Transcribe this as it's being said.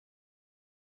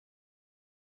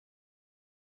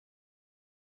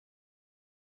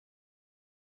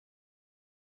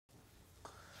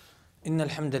إن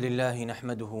الحمد لله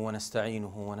نحمده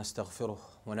ونستعينه ونستغفره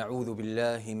ونعوذ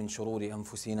بالله من شرور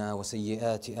أنفسنا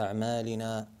وسيئات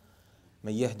أعمالنا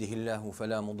من يهده الله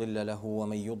فلا مضل له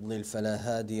ومن يضلل فلا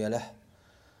هادي له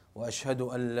وأشهد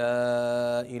أن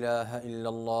لا إله إلا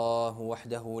الله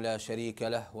وحده لا شريك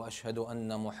له وأشهد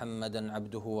أن محمدا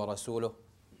عبده ورسوله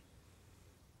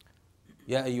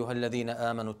يا أيها الذين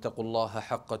آمنوا اتقوا الله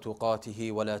حق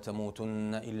تقاته ولا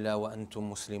تموتن إلا وأنتم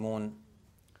مسلمون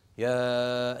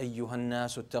يا أيها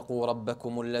الناس اتقوا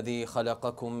ربكم الذي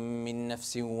خلقكم من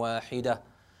نفس واحدة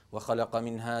وخلق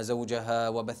منها زوجها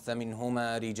وبث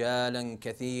منهما رجالا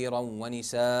كثيرا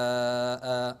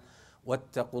ونساء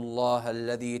واتقوا الله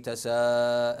الذي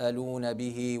تساءلون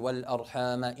به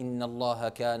والأرحام إن الله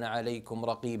كان عليكم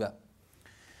رقيبا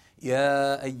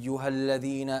يا أيها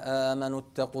الذين آمنوا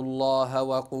اتقوا الله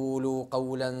وقولوا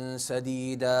قولا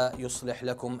سديدا يصلح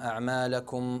لكم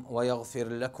أعمالكم ويغفر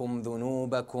لكم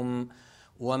ذنوبكم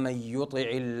ومن يطع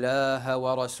الله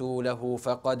ورسوله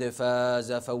فقد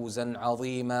فاز فوزا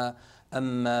عظيما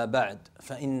أما بعد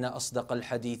فإن أصدق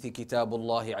الحديث كتاب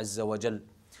الله عز وجل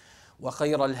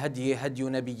وخير الهدي هدي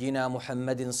نبينا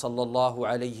محمد صلى الله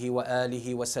عليه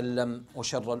وآله وسلم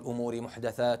وشر الأمور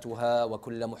محدثاتها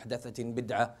وكل محدثة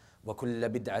بدعة وكل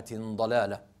بدعة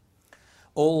ضلالة.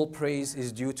 All praise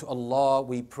is due to Allah.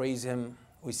 We praise Him,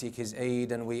 we seek His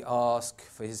aid and we ask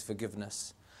for His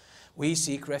forgiveness. We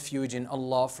seek refuge in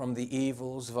Allah from the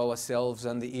evils of ourselves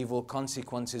and the evil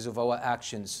consequences of our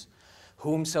actions.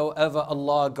 Whomsoever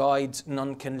Allah guides,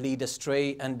 none can lead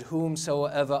astray, and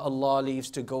whomsoever Allah leaves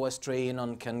to go astray,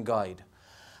 none can guide.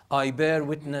 I bear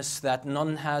witness that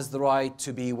none has the right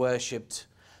to be worshipped.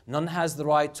 None has the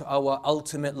right to our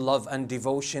ultimate love and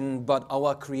devotion but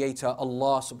our Creator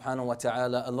Allah subhanahu wa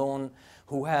ta'ala alone,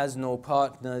 who has no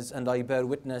partners, and I bear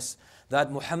witness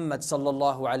that Muhammad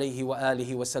sallallahu alayhi wa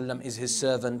alihi wasallam is His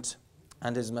servant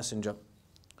and His messenger.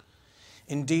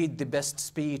 Indeed, the best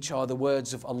speech are the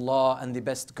words of Allah, and the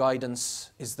best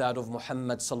guidance is that of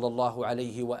Muhammad sallallahu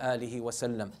alayhi wa alihi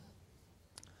wasallam.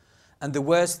 And the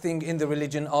worst thing in the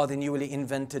religion are the newly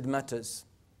invented matters.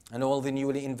 And all the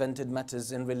newly invented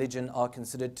matters in religion are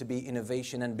considered to be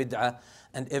innovation and bid'ah,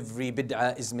 and every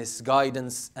bid'ah is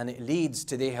misguidance and it leads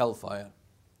to the hellfire.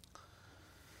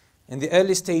 In the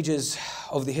early stages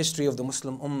of the history of the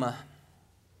Muslim Ummah,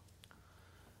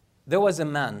 there was a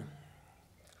man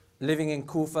living in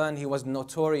Kufa, and he was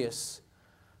notorious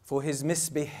for his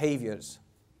misbehaviors.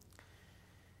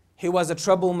 He was a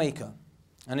troublemaker,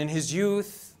 and in his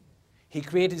youth he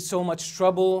created so much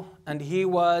trouble, and he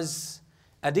was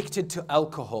addicted to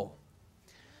alcohol.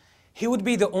 He would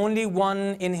be the only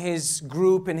one in his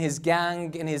group, in his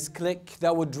gang, in his clique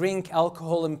that would drink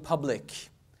alcohol in public.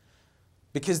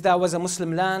 Because that was a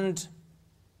Muslim land,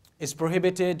 it's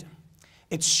prohibited.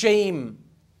 It's shame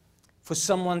for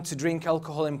someone to drink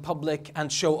alcohol in public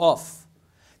and show off.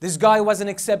 This guy was an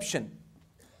exception.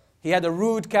 He had a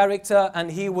rude character, and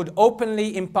he would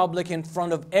openly in public in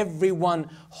front of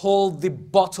everyone hold the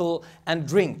bottle and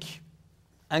drink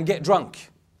and get drunk.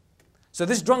 So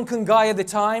this drunken guy at the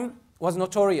time was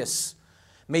notorious,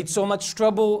 made so much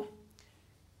trouble,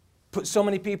 put so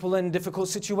many people in difficult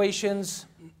situations,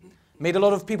 made a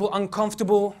lot of people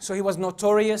uncomfortable, so he was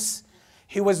notorious.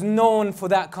 He was known for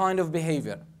that kind of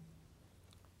behavior.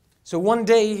 So one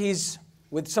day he's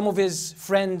with some of his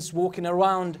friends walking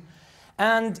around,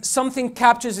 and something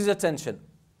captures his attention.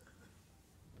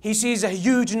 He sees a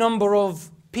huge number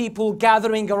of people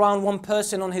gathering around one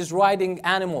person on his riding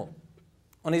animal,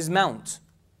 on his mount.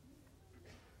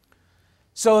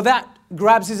 So that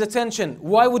grabs his attention.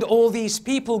 Why would all these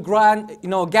people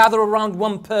gather around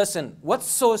one person? What's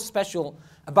so special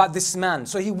about this man?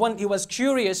 So he was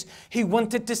curious. He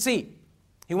wanted to see.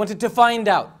 He wanted to find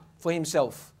out for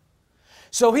himself.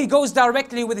 So he goes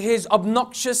directly with his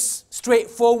obnoxious,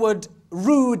 straightforward,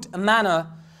 rude manner,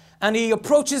 and he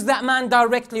approaches that man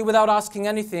directly without asking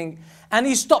anything. And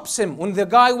he stops him. When the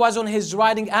guy was on his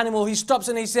riding animal, he stops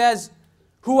and he says,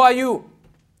 "Who are you?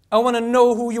 I want to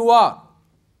know who you are."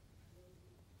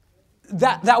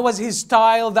 That was his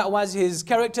style, that was his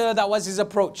character, that was his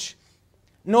approach.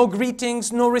 No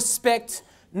greetings, no respect,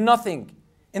 nothing.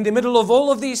 In the middle of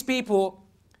all of these people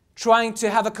trying to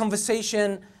have a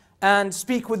conversation and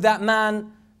speak with that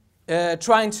man,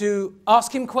 trying to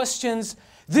ask him questions,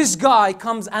 this guy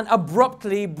comes and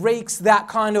abruptly breaks that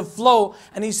kind of flow,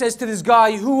 and he says to this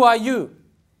guy, "Who are you?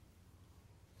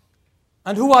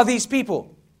 And who are these people?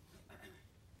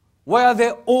 Why are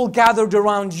they all gathered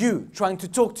around you, trying to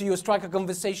talk to you, strike a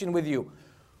conversation with you?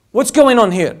 What's going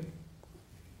on here?"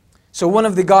 So one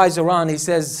of the guys around, he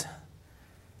says,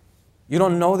 "You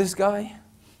don't know this guy?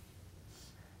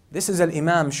 This is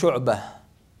Al-Imam Shu'bah.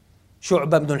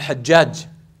 Shu'bah ibn al-Hajjaj.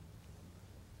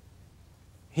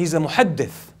 He's a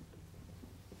muhaddith.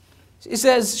 He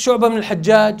says, Shu'bah ibn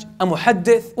al-Hajjaj, a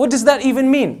muhaddith. What does that even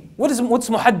mean? What's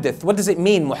muhaddith? What does it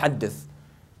mean, muhaddith?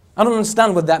 I don't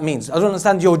understand what that means. I don't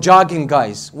understand your jargon,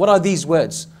 guys. What are these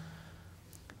words?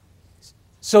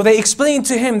 So they explain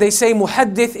to him, they say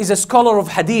muhaddith is a scholar of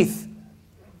hadith.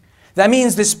 That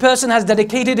means this person has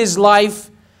dedicated his life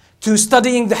to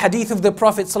studying the hadith of the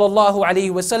Prophet sallallahu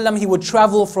alaihi wasallam. He would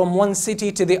travel from one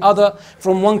city to the other,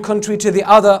 from one country to the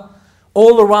other,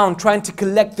 all around trying to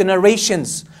collect the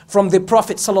narrations from the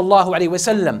Prophet sallallahu alaihi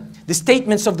wasallam, the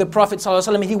statements of the Prophet sallallahu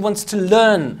alaihi wasallam. He wants to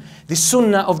learn the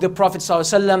sunnah of the Prophet sallallahu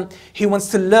alaihi wasallam. He wants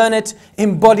to learn it,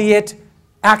 embody it,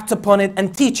 act upon it,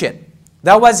 and teach it.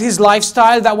 That was his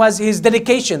lifestyle. That was his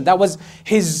dedication. That was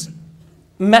his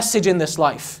message in this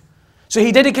life. So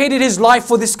he dedicated his life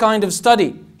for this kind of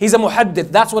study. He's a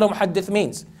muhaddith. That's what a muhaddith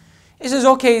means. He says,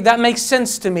 okay, that makes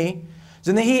sense to me.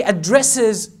 So then he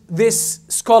addresses this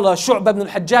scholar, Shu'bah ibn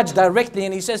al-Hajjaj, directly,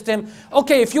 and he says to him,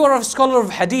 okay, if you are a scholar of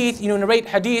hadith, you narrate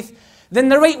hadith, then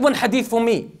narrate one hadith for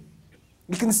me.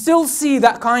 You can still see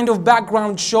that kind of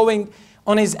background showing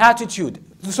on his attitude.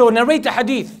 So narrate the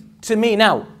hadith to me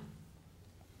now.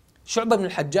 Shu'bah ibn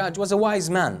al-Hajjaj was a wise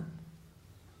man.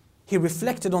 He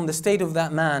reflected on the state of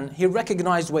that man. He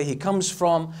recognized where he comes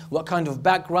from, what kind of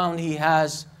background he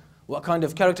has, what kind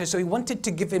of character. So he wanted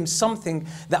to give him something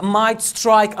that might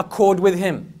strike a chord with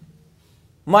him,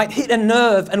 might hit a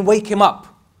nerve and wake him up.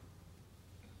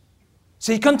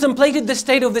 So he contemplated the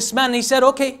state of this man and he said,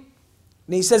 okay.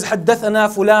 And he says,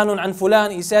 حَدَّثَنَا فُلَانٌ عَنْ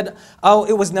فُلَانٌ. He said, oh,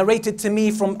 it was narrated to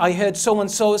me from, I heard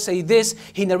so-and-so say this.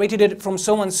 He narrated it from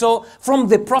so-and-so, from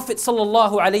the Prophet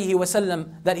sallallahu alayhi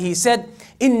wasallam, that he said,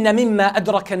 إِنَّ مِمَّا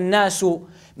أَدْرَكَ النَّاسُ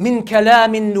مِنْ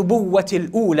كَلَامِ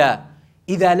النُّبُوَّةِ الْأُولَى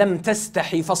إِذَا لَمْ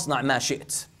تَسْتَحِ فَاصْنَعْ مَا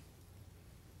شِئْتَ.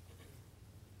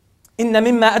 إِنَّ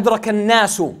مِمَّا أَدْرَكَ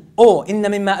النَّاسُ إِنَّ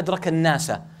مِمَّا أَدْرَكَ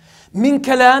النَّاسَ مِنْ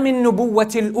كَلَامِ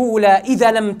النُّبُوَّةِ الْأُولَى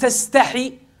إِذَا لَمْ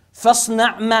تَسْتَحِ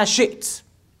فَاصْنَعْ مَا شِئْتَ.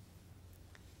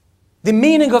 The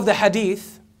meaning of the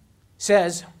hadith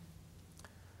says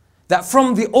that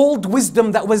from the old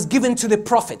wisdom that was given to the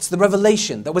prophets, the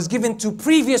revelation that was given to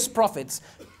previous prophets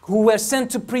who were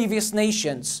sent to previous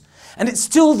nations, and it's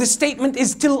still, the statement is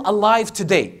still alive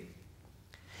today,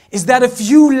 is that if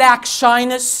you lack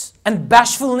shyness and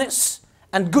bashfulness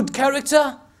and good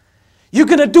character, you're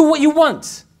going to do what you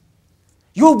want.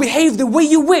 You'll behave the way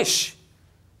you wish.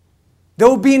 There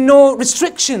will be no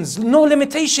restrictions, no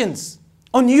limitations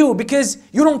on you because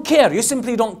you don't care. You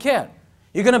simply don't care.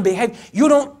 You're going to behave. You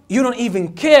don't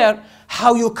even care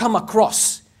how you come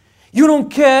across. You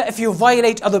don't care if you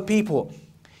violate other people.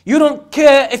 You don't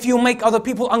care if you make other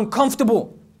people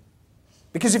uncomfortable.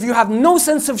 Because if you have no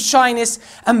sense of shyness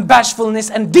and bashfulness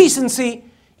and decency,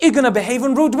 you're going to behave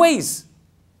in rude ways.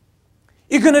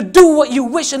 You're going to do what you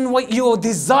wish and what your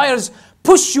desires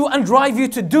push you and drive you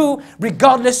to do,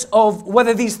 regardless of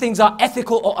whether these things are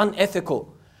ethical or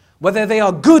unethical, whether they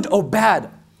are good or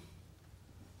bad.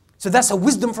 So that's a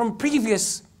wisdom from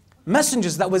previous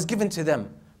messengers that was given to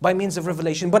them by means of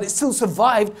revelation, but it still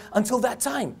survived until that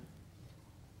time.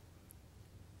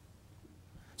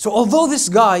 So although this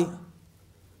guy,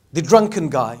 the drunken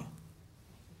guy,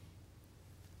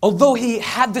 although he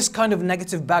had this kind of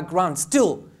negative background,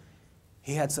 still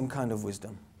he had some kind of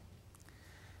wisdom.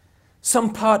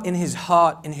 Some part in his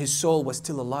heart, in his soul was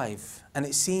still alive. And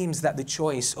it seems that the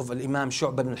choice of Imam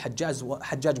Shu'bah ibn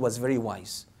al-Hajjaj was very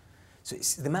wise. So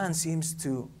the man seems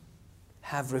to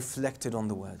have reflected on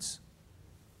the words.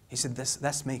 He said,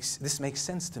 this makes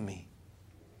sense to me.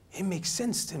 It makes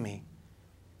sense to me.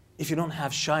 If you don't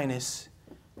have shyness,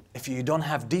 if you don't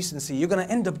have decency, you're going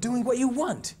to end up doing what you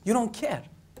want. You don't care.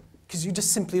 Because you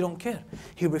just simply don't care.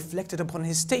 He reflected upon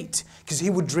his state. Because he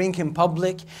would drink in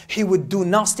public. He would do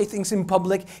nasty things in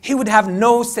public. He would have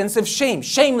no sense of shame.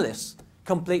 Shameless.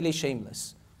 Completely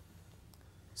shameless.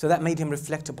 So that made him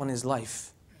reflect upon his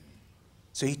life.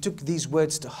 So he took these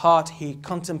words to heart. He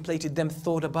contemplated them,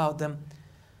 thought about them.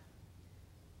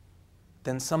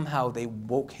 Then somehow they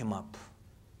woke him up.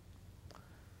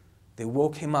 They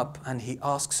woke him up and he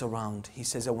asks around. He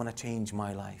says, I want to change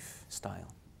my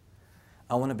lifestyle.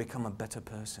 I want to become a better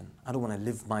person. I don't want to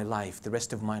live my life, the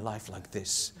rest of my life like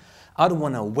this. I don't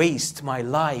want to waste my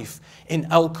life in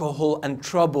alcohol and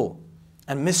trouble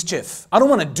and mischief. I don't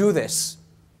want to do this.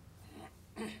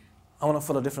 I want to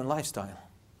follow a different lifestyle.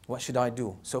 What should I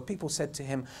do? So people said to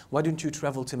him, why don't you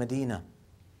travel to Medina?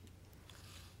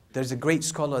 There's a great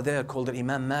scholar there called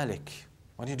Imam Malik.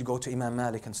 Why don't you go to Imam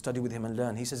Malik and study with him and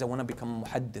learn? He says, I want to become a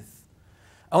muhaddith.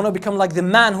 I want to become like the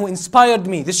man who inspired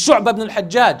me, this Shu'bah ibn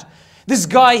al-Hajjaj. This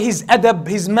guy, his adab,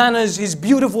 his manners, his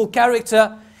beautiful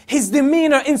character, his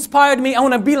demeanor inspired me. I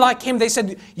want to be like him. They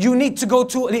said, you need to go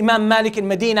to Imam Malik in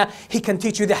Medina. He can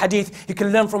teach you the hadith. You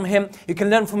can learn from him. You can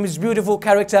learn from his beautiful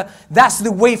character. That's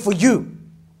the way for you.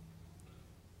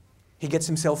 He gets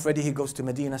himself ready. He goes to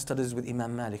Medina, studies with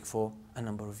Imam Malik for a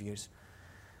number of years.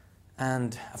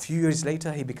 And a few years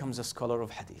later, he becomes a scholar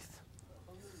of hadith.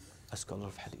 A scholar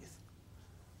of hadith.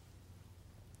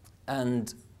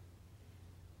 And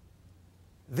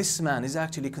this man is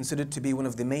actually considered to be one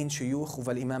of the main shuyukh of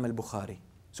Imam al-Bukhari.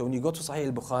 So when you go to Sahih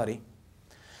al-Bukhari,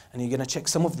 and you're going to check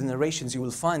some of the narrations, you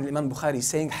will find Imam Bukhari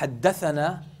saying,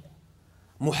 حدثنا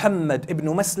Muhammad ibn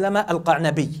Maslama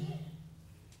al-Qa'nabi.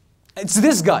 It's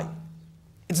this guy.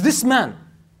 It's this man.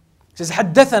 He says,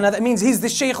 حدثنا, that means he's the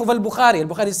Shaykh of al-Bukhari.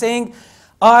 Al-Bukhari is saying,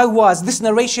 this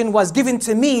narration was given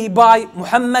to me by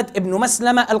Muhammad ibn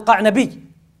Maslama al-Qa'nabi.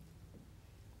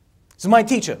 He's my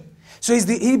teacher. So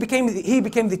he became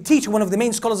the teacher, one of the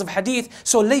main scholars of hadith.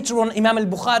 So later on, Imam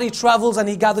al-Bukhari travels and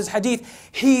he gathers hadith.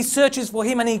 He searches for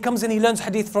him and he comes and he learns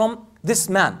hadith from this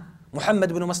man,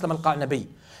 Muhammad ibn Muslim al-Qa'nabi.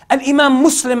 And Imam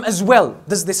Muslim as well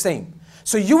does the same.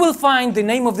 So you will find the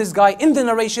name of this guy in the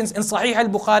narrations in Sahih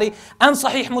al-Bukhari and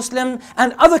Sahih Muslim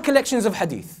and other collections of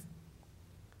hadith.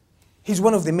 He's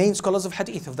one of the main scholars of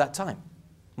hadith of that time,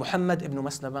 Muhammad ibn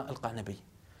Muslim al-Qa'nabi.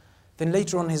 Then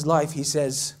later on in his life, he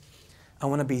says, I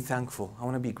want to be thankful. I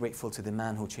want to be grateful to the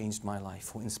man who changed my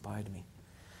life, who inspired me.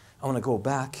 I want to go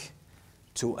back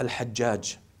to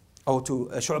Al-Hajjaj, or to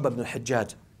Shu'bah ibn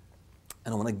al-Hajjaj.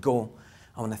 And I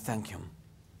want to thank him.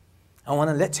 I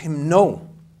want to let him know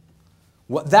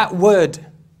what that word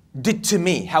did to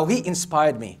me, how he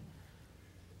inspired me.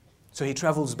 So he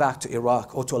travels back to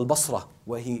Iraq, or to Al-Basra,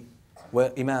 where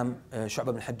Imam Shu'bah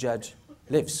ibn al-Hajjaj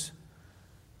lives.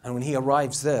 And when he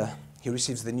arrives there, he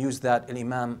receives the news that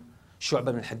Imam Shu'bah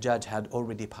ibn al-Hajjaj had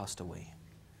already passed away.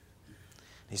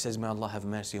 He says, may Allah have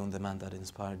mercy on the man that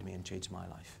inspired me and changed my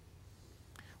life.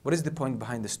 What is the point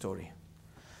behind the story?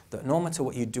 That no matter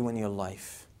what you do in your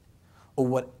life, or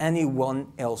what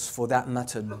anyone else for that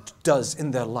matter does in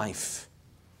their life,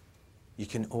 you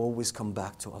can always come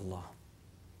back to Allah.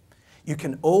 You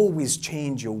can always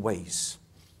change your ways.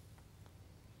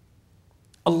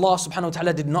 Allah subhanahu wa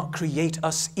ta'ala did not create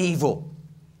us evil.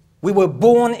 We were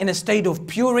born in a state of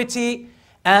purity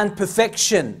and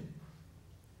perfection.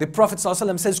 The Prophet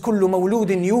ﷺ says, كُلُّ مَوْلُودٍ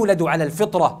يُولَدُ عَلَى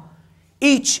الْفِطْرَةِ.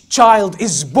 Each child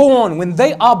is born, when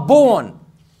they are born,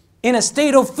 in a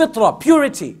state of fitrah,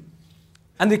 purity.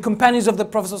 And the companions of the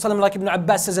Prophet ﷺ, like Ibn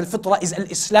Abbas says, al-fitrah is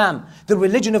al-Islam, the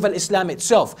religion of al-Islam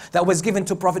itself, that was given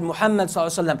to Prophet Muhammad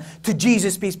ﷺ, to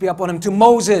Jesus, peace be upon him, to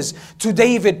Moses, to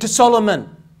David, to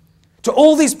Solomon, to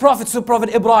all these prophets, to Prophet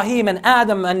Ibrahim and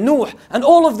Adam and Nuh and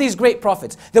all of these great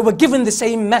prophets. They were given the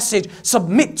same message: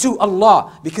 submit to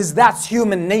Allah, because that's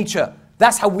human nature.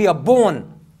 That's how we are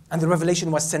born. And the revelation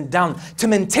was sent down to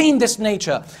maintain this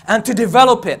nature and to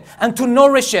develop it and to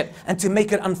nourish it and to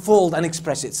make it unfold and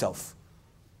express itself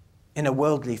in a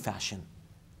worldly fashion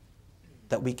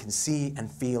that we can see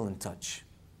and feel and touch.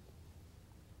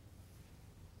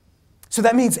 So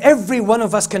that means every one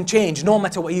of us can change. No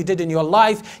matter what you did in your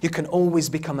life, you can always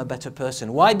become a better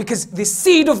person. Why? Because the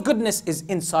seed of goodness is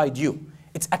inside you.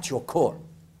 It's at your core.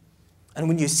 And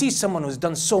when you see someone who's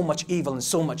done so much evil and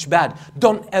so much bad,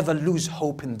 don't ever lose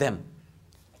hope in them.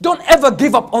 Don't ever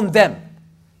give up on them.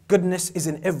 Goodness is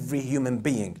in every human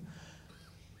being.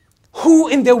 Who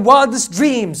in their wildest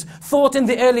dreams thought in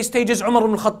the early stages Umar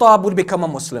ibn Khattab would become a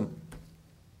Muslim?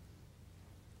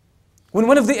 When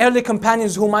one of the early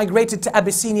companions who migrated to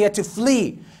Abyssinia to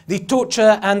flee the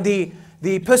torture and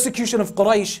the persecution of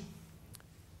Quraysh,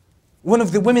 one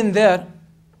of the women there,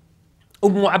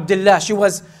 Abdullah, she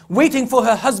was waiting for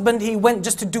her husband. He went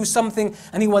just to do something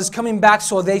and he was coming back,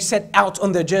 so they set out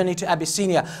on their journey to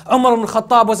Abyssinia. Umar ibn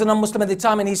Khattab was a non-Muslim at the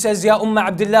time, and he says, Ya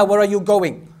Abdullah, where are you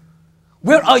going?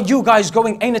 Where are you guys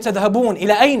going? Aina tadhhabun?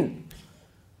 Ila ayn?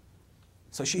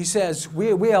 So she says,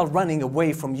 we are running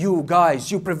away from you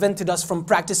guys. You prevented us from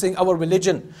practicing our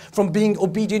religion, from being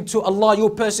obedient to Allah. You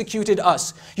persecuted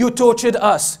us. You tortured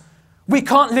us. We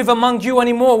can't live among you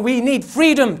anymore. We need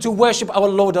freedom to worship our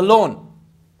Lord alone.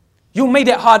 You made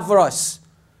it hard for us.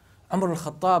 Umar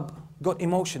al-Khattab got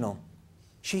emotional.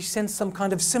 She sensed some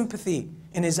kind of sympathy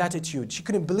in his attitude. She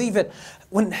couldn't believe it.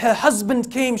 When her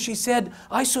husband came, she said,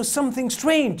 I saw something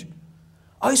strange.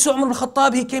 I saw Umar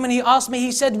al-Khattab. He came and he asked me,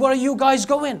 he said, where are you guys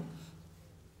going?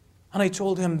 And I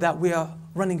told him that we are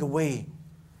running away.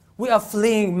 We are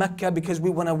fleeing Mecca because we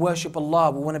want to worship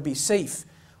Allah. We want to be safe.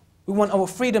 We want our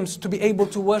freedoms to be able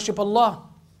to worship Allah.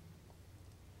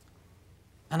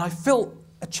 And I felt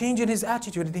a change in his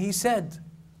attitude. And he said,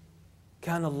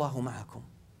 كان الله معكم.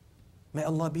 May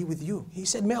Allah be with you. He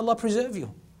said, may Allah preserve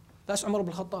you. That's Umar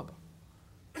ibn al-Khattab.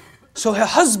 So her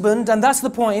husband, and that's the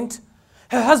point,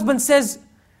 her husband says,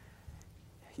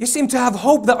 you seem to have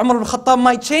hope that Umar ibn al-Khattab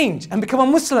might change and become a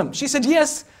Muslim. She said,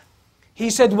 yes. He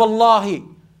said, Wallahi,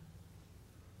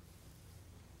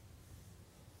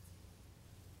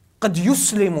 قد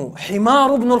يسلم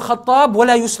حمار ابن الخطاب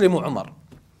ولا يسلم عمر.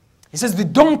 He says the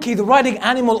donkey, the riding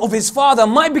animal of his father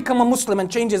might become a Muslim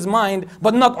and change his mind,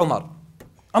 but not Umar.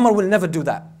 Umar will never do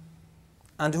that.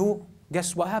 And who?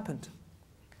 Guess what happened?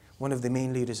 One of the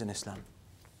main leaders in Islam.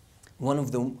 One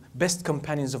of the best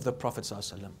companions of the Prophet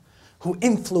ﷺ, who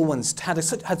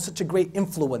had such a great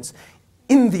influence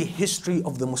in the history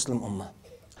of the Muslim Ummah.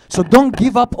 So don't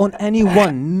give up on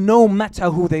anyone, no matter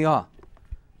who they are,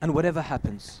 and whatever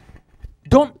happens.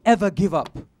 Don't ever give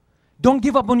up. Don't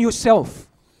give up on yourself.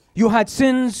 You had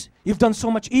sins, you've done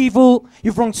so much evil,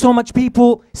 you've wronged so much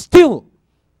people. Still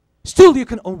you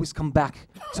can always come back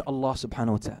to Allah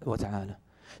subhanahu wa ta'ala.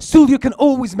 Still you can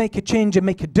always make a change and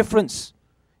make a difference.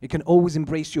 You can always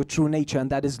embrace your true nature, and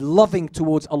that is loving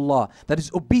towards Allah, that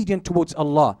is obedient towards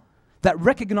Allah, that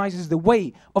recognizes the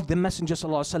way of the Messenger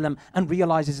sallallahu alaihi wasallam and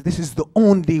realizes this is the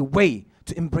only way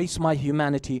to embrace my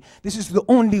humanity. This is the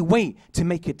only way to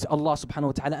make it to Allah subhanahu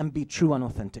wa ta'ala and be true and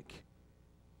authentic.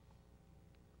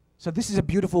 So this is a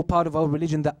beautiful part of our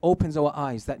religion that opens our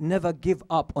eyes, that never give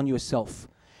up on yourself.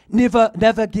 Never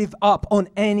give up on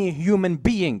any human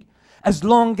being. As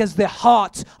long as their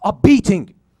hearts are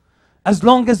beating, as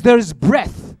long as there is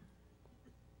breath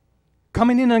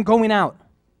coming in and going out,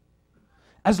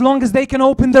 as long as they can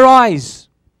open their eyes,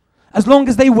 as long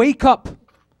as they wake up,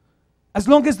 as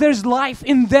long as there's life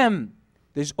in them,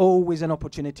 there's always an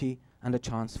opportunity and a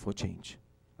chance for change.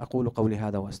 أقول قولي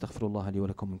هذا وأستغفر الله لي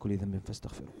ولكم من كل ذنب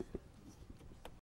فاستغفروه.